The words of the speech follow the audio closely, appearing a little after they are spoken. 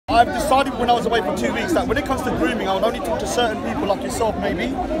I've decided when I was away for 2 weeks that when it comes to grooming, I would only talk to certain people like yourself maybe,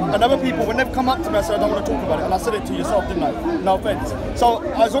 and other people, when they've come up to me, I said I don't want to talk about it, and I said it to yourself, didn't I? No offense. So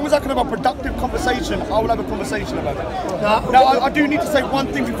as long as I can have a productive conversation, I will have a conversation about it. Now I do need to say one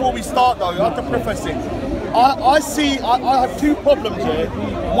thing before we start though, I have to preface it. I have two problems here.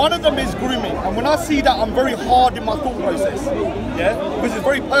 One of them is grooming, and when I see that, I'm very hard in my thought process, yeah, because it's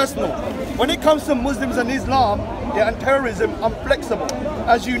very personal. When it comes to Muslims and Islam, yeah, and terrorism, I'm flexible.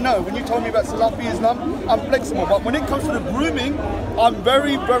 As you know, when you told me about Salafi Islam, I'm flexible. But when it comes to the grooming, I'm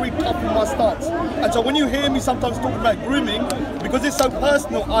very, very tough in my stance. And so when you hear me sometimes talking about grooming, because it's so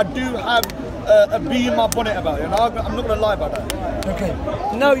personal, I do have a bee in my bonnet about it, and I'm not going to lie about that. Okay.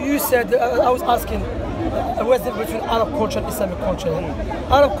 Now you said, I was asking, what's the difference between Arab culture and Islamic culture?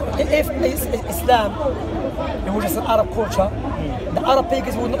 If Islam, it was just an Arab culture, the Arab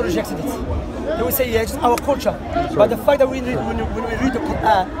pagans would not reject it. They would say, yeah, it's our culture. Sure. But the fact that when we read the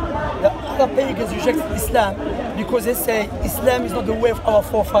Quran, the Arab pagans reject Islam because they say Islam is not the way of our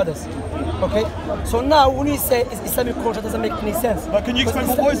forefathers. Okay? So now when you say it's Islamic culture, it doesn't make any sense. But can you explain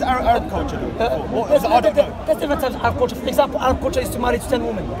what is Arab culture? There's different types of Arab culture. For example, Arab culture is to marry 10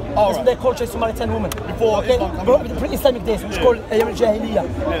 women. Right. Their culture is to marry 10 women. Before Islam Pre-Islamic days, which is called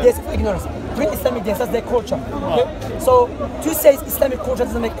Jahiliyyah, days of ignorance. Pre-Islamic days, that's their culture. Okay? So to say Islamic culture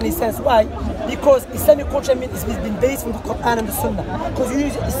doesn't make any sense. Why? Because Islamic culture means it's been based from the Quran and the Sunnah. Because you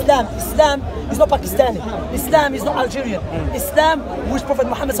use Islam. Islam is not Pakistani. Islam is not Algerian. Islam, which Prophet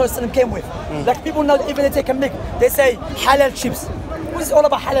Muhammad came with. Like people now, even they take a mic, they say halal chips. What is all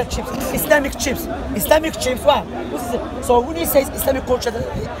about halal chips? Islamic chips. Islamic chips, why? So when you say Islamic culture,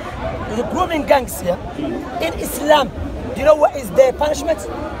 the grooming gangs here, in Islam, do you know what is their punishment?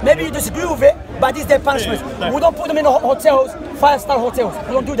 Maybe you disagree with it, but this is their punishment. We don't put them in hotels, 5-star hotels.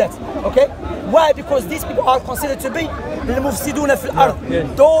 We don't do that, okay? Why? Because these people are considered to be المفسدون في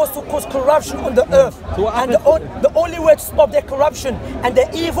الأرض, those who cause corruption on the earth. And the only way to stop their corruption and their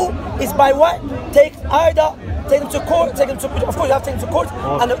evil is by what? Take them to court, of course you have to take them to court,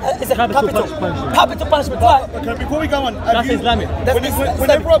 and it's a capital punishment. Why? Okay, before we go on, that's Islamic.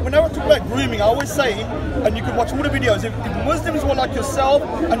 Whenever I talk about grooming, I always say, and you can watch all the videos, if Muslims were like yourself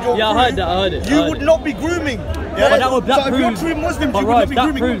and your I heard it. You would not be grooming. Yeah? But that so if you're true Muslims, you would not be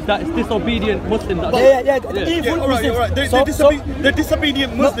grooming. That proves that it's disobedient Muslims. They're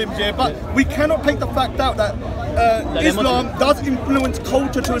disobedient Muslims, yeah, but we cannot take the fact out that Islam does influence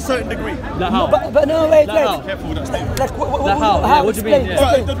culture to a certain degree. But no, wait. How? What do you mean?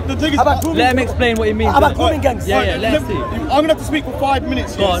 The thing is, let him explain what he means. About grooming gangs. Yeah, let's see. I'm going to have to speak for 5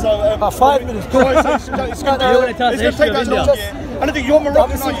 minutes here. So, 5 minutes. It's going to take that long, yeah. I don't think you're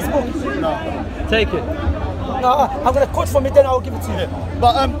Moroccan, are you? No. Take it. No, I'm going to quote from it, then I'll give it to you. Yeah.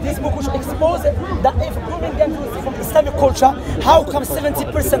 But this book which exposes that if grooming gangs is from Islamic culture, how come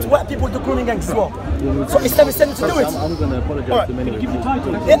 70% white people do grooming gangs as well? So Islam is telling to do it. I'm going to apologize to many. Give the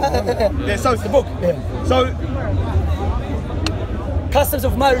title. Yeah, so the book. Yeah. So customs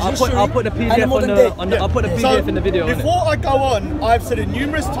of marriage history. I'll put the PDF I'll put the PDF in the video. Before I go on, I've said it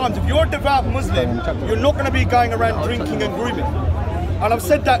numerous times, if you're a devout Muslim, you're not going to be going around drinking and grooming. And I've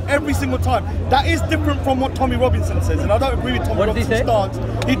said that every single time. That is different from what Tommy Robinson says, and I don't agree with Tommy Robinson's stance.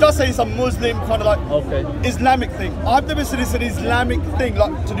 He does say it's a Muslim kind of like Islamic thing. I've never said it's an Islamic thing,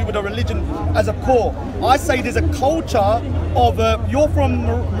 like to do with a religion as a core. I say there's a culture of, you're from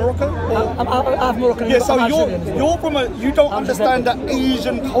Morocco? I'm Moroccan. Yeah, so you're from you don't understand the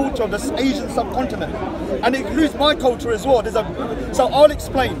Asian culture, the Asian subcontinent. And it includes my culture as well. So I'll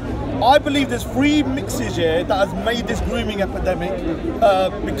explain. I believe there's 3 mixes here that has made this grooming epidemic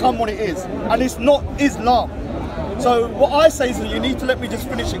become what it is, and it's not Islam. So what I say is that you need to let me just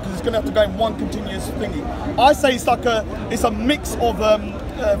finish it because it's going to have to go in one continuous thingy. I say it's like it's a mix of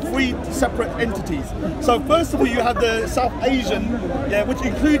 3 separate entities. So first of all, you have the South Asian, yeah, which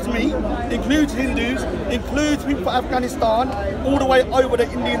includes me, includes Hindus, includes people from Afghanistan, all the way over the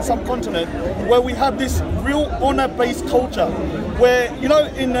Indian subcontinent, where we have this real honor-based culture. Where, you know,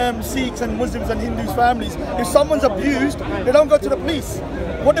 in Sikhs and Muslims and Hindus families, if someone's abused, they don't go to the police.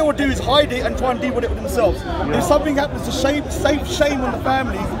 What they will do is hide it and try and deal with it themselves. If something happens to save shame on the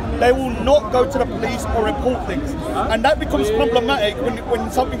families, they will not go to the police or report things. And that becomes problematic when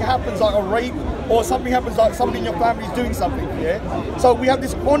something happens like a rape or something happens like somebody in your family is doing something, yeah? So we have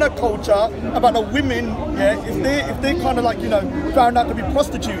this honor culture about the women, yeah? If they're kind of like, you know, found out to be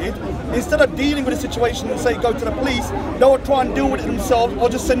prostituted, instead of dealing with the situation and say go to the police, they will try and deal with it themselves or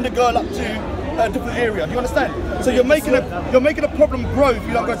just send the girl up to a different area. Do you understand? So you're making a problem grow if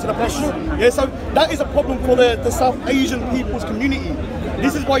you don't go to the police. Yeah, so that is a problem for the South Asian people's community.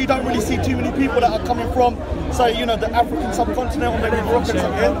 This is why you don't really see too many people that are coming from, say, you know, the African subcontinent or maybe Morocco.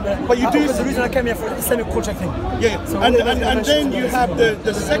 But you do. The reason I came here for the Islamic culture thing. Yeah. So and then you have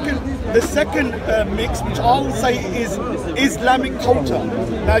the second mix, which I would say is Islamic culture.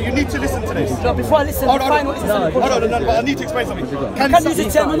 Now you need to listen to this. No, before I listen, hold on, but I need to explain something. Can use the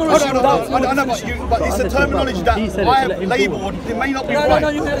terminology. But it's a terminology that I have labelled. It may not be right.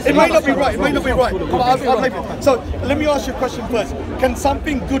 It may not be right. It may not be right. But I've labelled. So let me ask you a question first. Can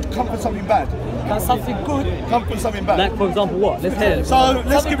something good come from something bad? Can something good come from something bad? Like, for example, what? Let's hear it. So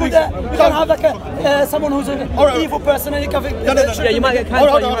let's give you. You can have like someone who's an evil person and you can. Yeah, you might get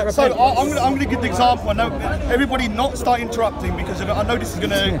cancelled. So I'm going to give the example. I know everybody not start interrupting because I know this is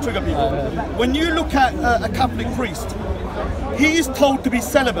going to trigger people. When you look at a Catholic priest, he is told to be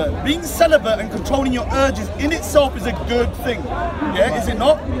celibate. Being celibate and controlling your urges in itself is a good thing. Yeah, is it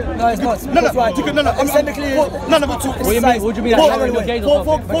not? No, it's not. No. What do you mean?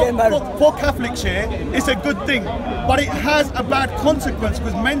 For Catholics here, it's a good thing, but it has a bad consequence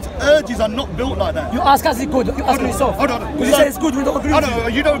because men's urges are not built like that. You ask us it's good. You ask me yourself. Hold on. You say it's good. We don't agree. No,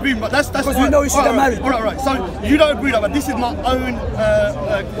 you don't agree. But that's because we know you should get married. Right. So you don't agree with that. But this is my own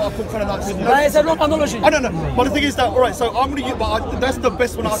what I call kind of like. That is a wrong analogy. I don't know. But the thing is that so I'm going to use. But that's the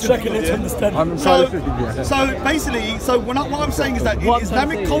best one I can think of. Understand. So basically, what I'm saying is that in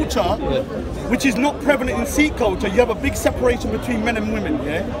Islamic culture, which is not prevalent in Sikh culture, you have a big separation between men and women.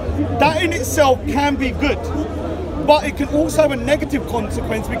 Yeah, that in itself can be good. But it can also have a negative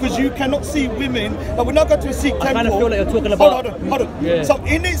consequence because you cannot see women. But when I go to a Sikh temple, I kind of feel like you're talking about. Hold on. Yeah. So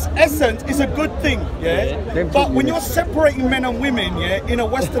in its essence, it's a good thing, yeah. But when you're separating men and women, yeah, in a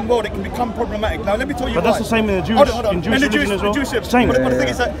Western world, it can become problematic. Now let me tell you. But that's the same in the Jewish. In Jewish religion as well. Same. But the thing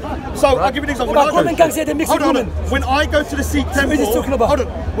is that. So I'll give you an example. When I go to the Sikh temple,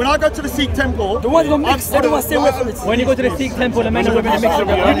 when I go to the Sikh temple, the one don't mix. Everyone stay away from it. When you go to the Sikh temple, the men and women mix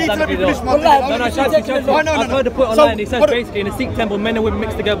together. You need to let me finish my thing. I've heard the point online. He says basically in the Sikh temple, men and women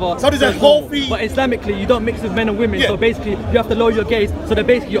mix together. So there's a whole thing. But Islamically, you don't mix with men and women. Yeah. So basically, you have to lower your gaze. So that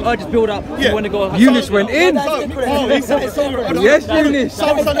basically your urges build up. Yeah. You want to go. Eunice went in. Yes, Eunice.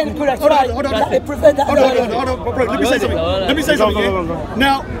 Let me say something.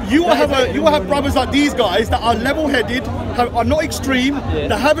 Now you will have brothers like these guys that are level-headed, are not extreme.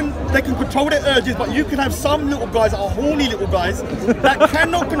 They can control their urges. But you can have some little guys that are horny little guys that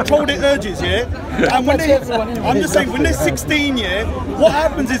cannot control their urges. Yeah. And when I'm just saying, when they're 16, yeah, what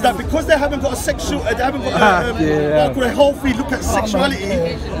happens is that because they haven't got a healthy look at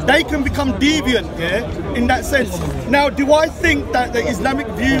sexuality, they can become deviant, yeah, in that sense. Now, do I think that the Islamic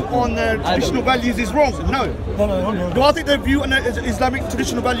view on traditional values is wrong? No. Do I think the view on the Islamic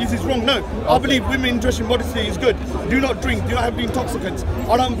traditional values is wrong? No. I believe women dressing modestly is good. Do not drink, do not have intoxicants.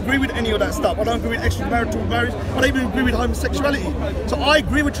 I don't agree with any of that stuff. I don't agree with extramarital marriage. I don't even agree with homosexuality. So I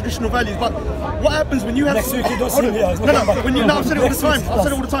agree with traditional values, but what happens when you have... Next week you don't see me. I've said it all the time. I've said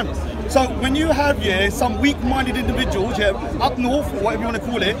it all the time. So when you have some weak-minded individuals up north, or whatever you want to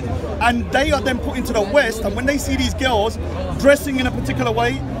call it, and they are then put into the West, and when they see these girls dressing in a particular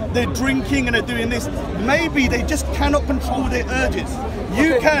way, they're drinking and they're doing this, maybe they just cannot control their urges.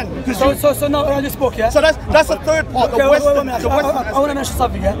 You can. So now I just spoke, yeah? So that's the third part. Okay, I want to mention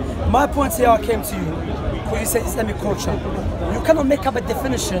something, yeah? My point here I came to you, because you said Islamic culture. You cannot make up a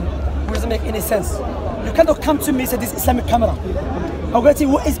definition which doesn't make any sense. You cannot come to me and say this Islamic camera. I'm going to tell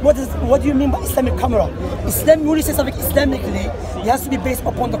you what do you mean by Islamic camera? Islam, when you say something Islamically, it has to be based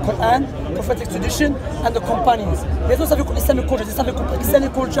upon the Quran, prophetic tradition, and the companions. There's no something called Islamic culture. There's something called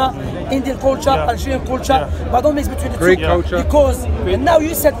Islamic culture, Indian culture, Algerian culture, but don't mix between the Greek two. Culture. Because and now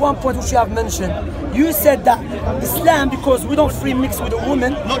you said one point which you have mentioned. You said that Islam, because we don't free mix with a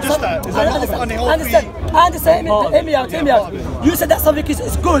woman. Not just that. I understand. Hear me out. You said that something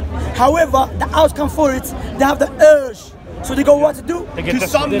is good. However, the outcome for it, they have the urge. So they go what to do? To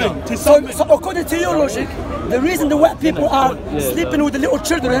something. So according to your logic, the reason the white people are sleeping with the little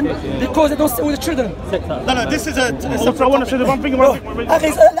children because they don't stay with the children. No, this is a separate I want to say the one thing about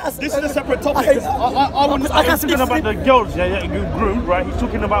this is a separate topic. I can't speak about the girls groomed, right? He's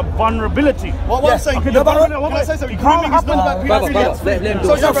talking about vulnerability. What I'm saying, grooming is not about pedophilia.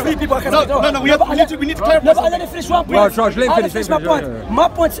 So you have three people. No, we need to clarify. No, but let me finish one point. Raj, let me finish my point. My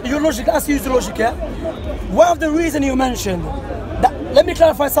point, your logic, as you use the logic, yeah? One of the reasons you mentioned, that, let me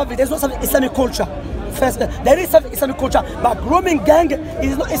clarify something, there's no something Islamic culture. first. There is some Islamic culture, but grooming gang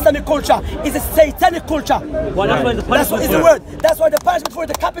is not Islamic culture. It's a satanic culture. Well, that's what is the word. That's why the punishment for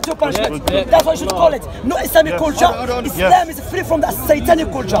the capital punishment. That's what you should call it. No Islamic culture. Islam is free from that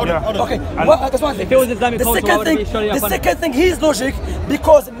satanic culture. Okay, that's one thing. The second thing, his logic,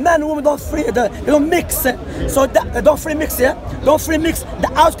 because men and women they don't mix. So that, don't free mix, yeah? Don't free mix.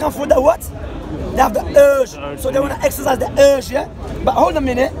 The outcome for the what? They have the urge. So they want to exercise the urge, yeah? But hold a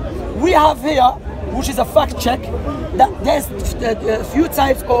minute. We have here, which is a fact check, that there's a few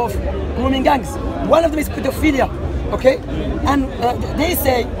types of grooming gangs. One of them is pedophilia, okay? And they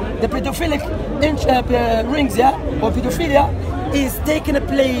say the pedophilic rings, yeah, or pedophilia is taking a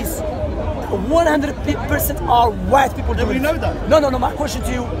place. 100% are white people doing it. Do you know that? No. My question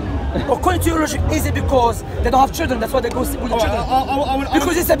to you. According to your logic, is it because they don't have children? That's why they go sleep with the children.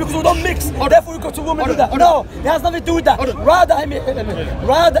 Because he said because we don't mix, therefore we go to women do that. No, it has nothing to do with that.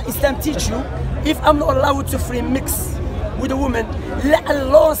 Rather Islam teach you, if I'm not allowed to free mix with a woman, let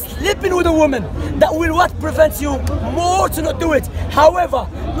alone sleeping with a woman, that will what prevents you more to not do it. However,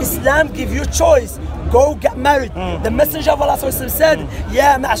 Islam gives you choice. Go get married. The Messenger of Allah said,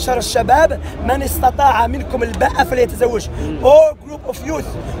 "Ya ma'ashar al-shabab, man istata'a minkum al-ba'a falyatazawwaj." All group of youth,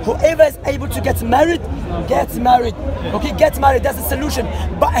 whoever is able to get married, get married. Okay, get married. That's the solution.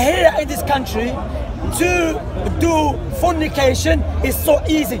 But here in this country, to do fornication is so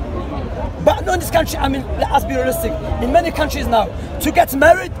easy. But not in this country. I mean, let us be realistic. In many countries now, to get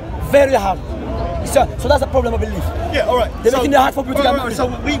married, very hard. So that's a problem, I believe. Yeah, all right. They're making it hard for people to get married. So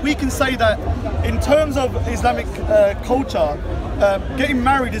we can say that in terms of Islamic culture, getting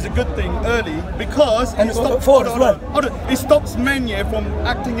married is a good thing early because it stops men from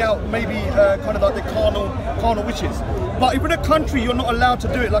acting out maybe kind of like the carnal wishes. But if in a country you're not allowed to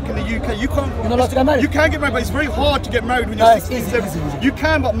do it, like in the UK, you're not allowed to get married. You can get married, but it's very hard to get married when you're 16, 17. You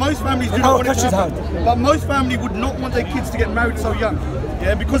can, but most families do not want it to happen. But most families would not want their kids to get married so young.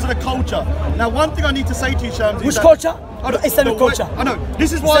 Yeah, because of the culture. Now, one thing I need to say to you, Shams, which culture? Islamic culture. I know.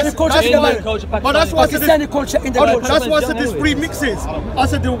 This is why. But that's why I said Islamic culture in the culture. That's why I said there's three mixes. I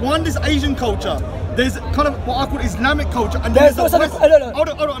said the one is Asian culture. There's kind of what I call Islamic culture, and then there's hold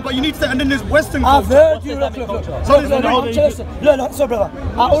on, but you need to say, and then there's Western culture. I've heard you. So brother,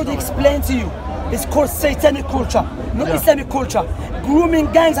 I already explained to you. It's called satanic culture, not Islamic culture.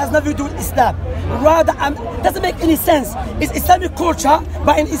 Grooming gangs has nothing to do with Islam. Rather, doesn't make any sense. It's Islamic culture,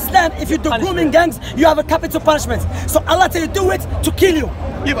 but in Islam, if you do grooming gangs, you have a capital punishment. So Allah tell you do it to kill you.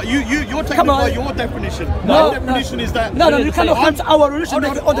 Yeah, but you're taking it by your definition. My definition is that you cannot come to our religion.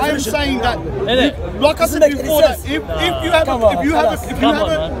 I'm saying that, like I said before, that if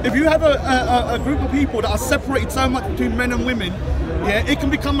you have a group of people that are separated so much between men and women, yeah, it can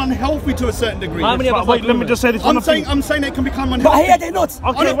become unhealthy to a certain degree. How many of us wait, let me just say this. I'm saying it can become unhealthy. But here they're not.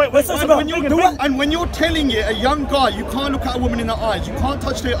 Okay, wait. And when you're telling a young guy, you can't look at a woman in the eyes, you can't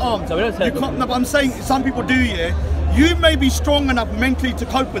touch their arms. So you can't, no, but I'm saying some people do, yeah. You may be strong enough mentally to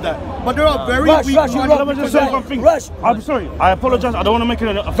cope with that, but there are very weak minds. I'm sorry, I apologize. I don't want to make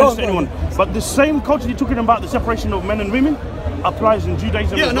an offense to anyone, but the same culture you're talking about, the separation of men and women, applies in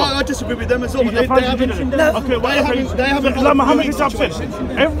Judaism. Yeah, as well. No, I disagree with them as well. They haven't.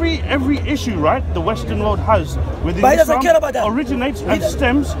 Every issue, right, the Western world has within Islam originates and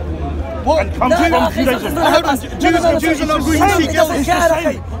stems. What? And comes from Judaism. Jews are not grooming Sikh girls.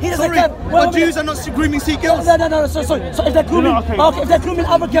 But Jews are not grooming Sikh girls. No, sorry. So if they're grooming, if they're grooming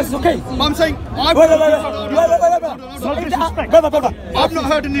other girls, it's okay. But I'm saying, I've not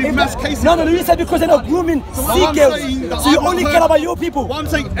heard any mass cases. No, you said because they're not grooming Sikh girls. So you only care about your people. What I'm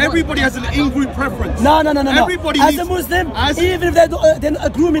saying, everybody has an in-group preference. No. As a Muslim, even if they're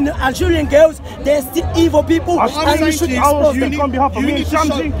not grooming Algerian girls, they're still evil people. And you should expose them on behalf of me and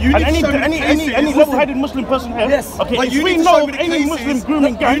Shamsi. Any level-headed Muslim person here. Yes. Okay, if we know of any Muslim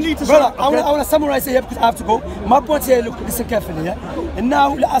grooming gang, brother, I want to summarize it here because I have to go. My point here, look, listen carefully, yeah? And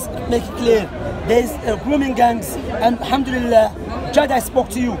now let us make it clear. There's grooming gangs, and alhamdulillah, Jedi spoke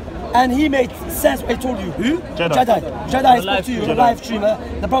to you. And he made sense what he told you. Who? Jedi spoke to you, the live stream.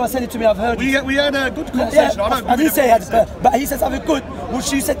 The brother said it to me, I've heard it. We had a good conversation. Yeah, I didn't say that, but he said something good,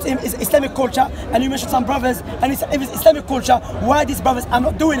 which you said to him is Islamic culture, and you mentioned some brothers, and he said if it's Islamic culture, why these brothers are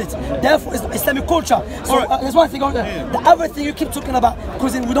not doing it? Therefore, it's Islamic culture. So there's one thing. The other thing you keep talking about,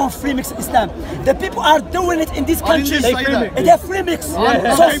 because we don't free mix Islam. The people are doing it in these countries. They're free mix.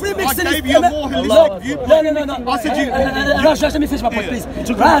 So free mix in Islam. No. I said you. Raj, let me finish my point, please.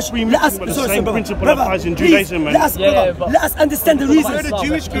 Raj, let us. same principle applies in Judaism, man. Let us understand the reasons. We're the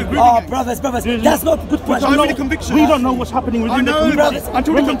Jewish group. Brothers, that's not a good point. We don't know what's happening within the brothers.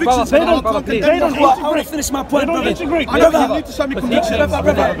 Until the convictions, they don't I want to finish my point, brother. You need to show me convictions.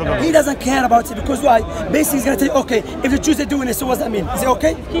 He doesn't care about it because why? Basically, he's going to tell you, okay, if the Jews are doing it, so what does that mean? Is it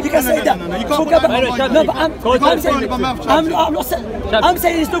okay? He can say that. No, you can't. No, but I'm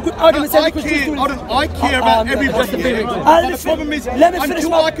saying it's not good argument. I care about everybody. The problem is,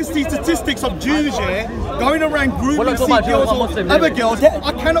 until I can see statistics of Jews going around grooming girls or other girls,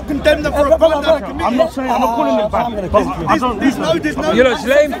 I cannot condemn them for a crime that they committed. I'm not calling them bad. There's no. You know,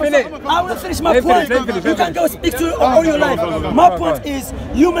 let him finish. I want to finish my point. You can go speak to all your life. My point is,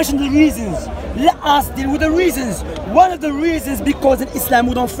 you mentioned the reasons. Let us deal with the reasons. One of the reasons because in Islam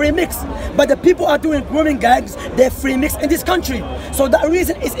we don't free mix, but the people are doing grooming gangs. They're free mix in this country, so that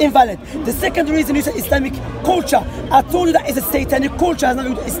reason is invalid. The second reason is Islamic culture. I told you that it's a satanic culture, has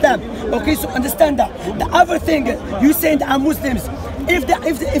nothing to do with Islam. Okay, so understand that. The other thing, you saying that are Muslims. If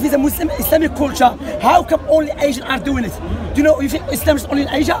it's a Muslim Islamic culture, how come only Asians are doing it? Do you know if Islam is only in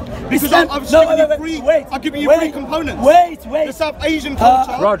Asia? Because I'm giving you three components. Wait. The South Asian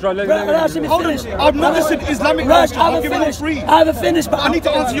culture. Raj, let me finish. I've never said Islamic culture. I'm giving you three. I haven't finished, but I need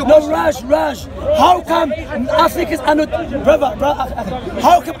to answer your question. Raj, how come Africans are not,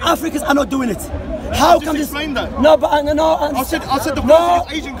 how come Africans are not doing it? How come this? Explain that. No, but I said the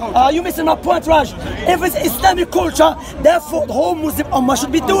first is Asian culture. You missing my point, Raj. If it's Islamic culture, therefore the whole Muslim Ummah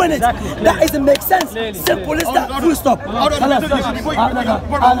should be doing it. That doesn't make sense. Simple as that. Full stop. Before you go.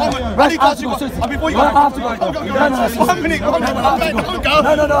 1 minute. No, I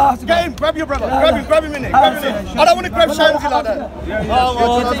have to go. Get him. Grab your brother. Grab him in it. I don't want to grab Shamsi like that.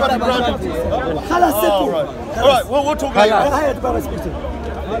 Simple. All right. We'll talk later. I had the brother speak to.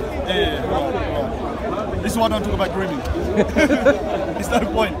 This is why I don't talk about grooming. It's no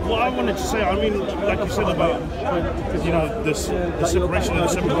point. Well, I wanted to say, I mean, like you said about, you know, the separation and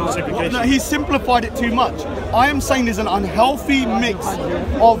the segregation. No, he simplified it too much. I am saying there's an unhealthy mix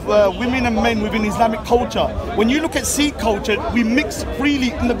of women and men within Islamic culture. When you look at Sikh culture, we mix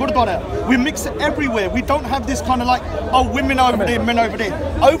freely in the Gurdwara. We mix it everywhere. We don't have this kind of like, oh, women over there, men over there.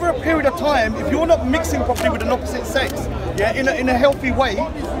 Over a period of time, if you're not mixing properly with an opposite sex, in a healthy way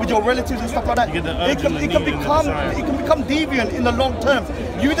with your relatives and stuff like that, it can become deviant in the long term.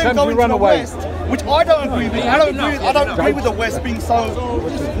 You then go into the West, which I don't agree with. I don't agree with the West being so.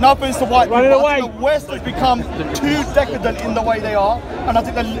 No offense to white people, I think the West has become too decadent in the way they are, and I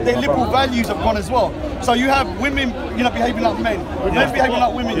think their liberal values have gone as well. So you have women, behaving like men behaving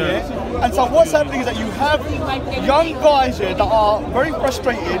like women, And so what's happening is that you have young guys here that are very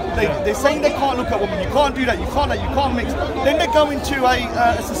frustrated. They're saying they can't look at women. You can't do that. You can't mix. Then they go into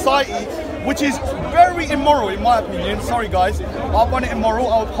a society which is very immoral in my opinion. Sorry guys, I find it immoral.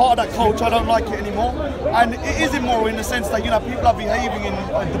 I was part of that culture. I don't like it anymore, and it is immoral in the sense that people are behaving in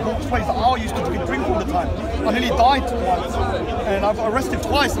debauched ways. That I used to drink all the time. I nearly died once, and I've got arrested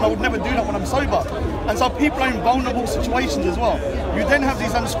twice, and I would never do that when I'm sober. And so people are in vulnerable situations as well. You then have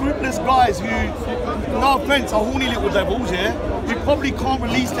these unscrupulous guys who, no offense, are horny little devils who probably can't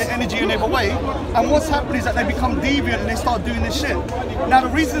release their energy in every way. And what's happened is that they become deviant and they start doing this shit. Now the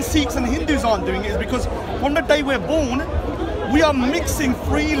reason Sikhs and Hindus aren't doing it is because from the day we're born, we are mixing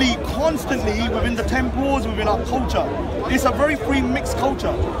freely, constantly within the temples, within our culture. It's a very free mixed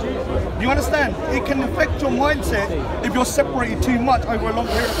culture. Do you understand? It can affect your mindset if you're separated too much over a long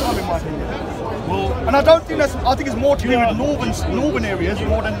period of time, in my opinion. And I don't think I think it's more to do with northern areas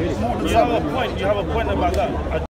more than southern. You have a point about that.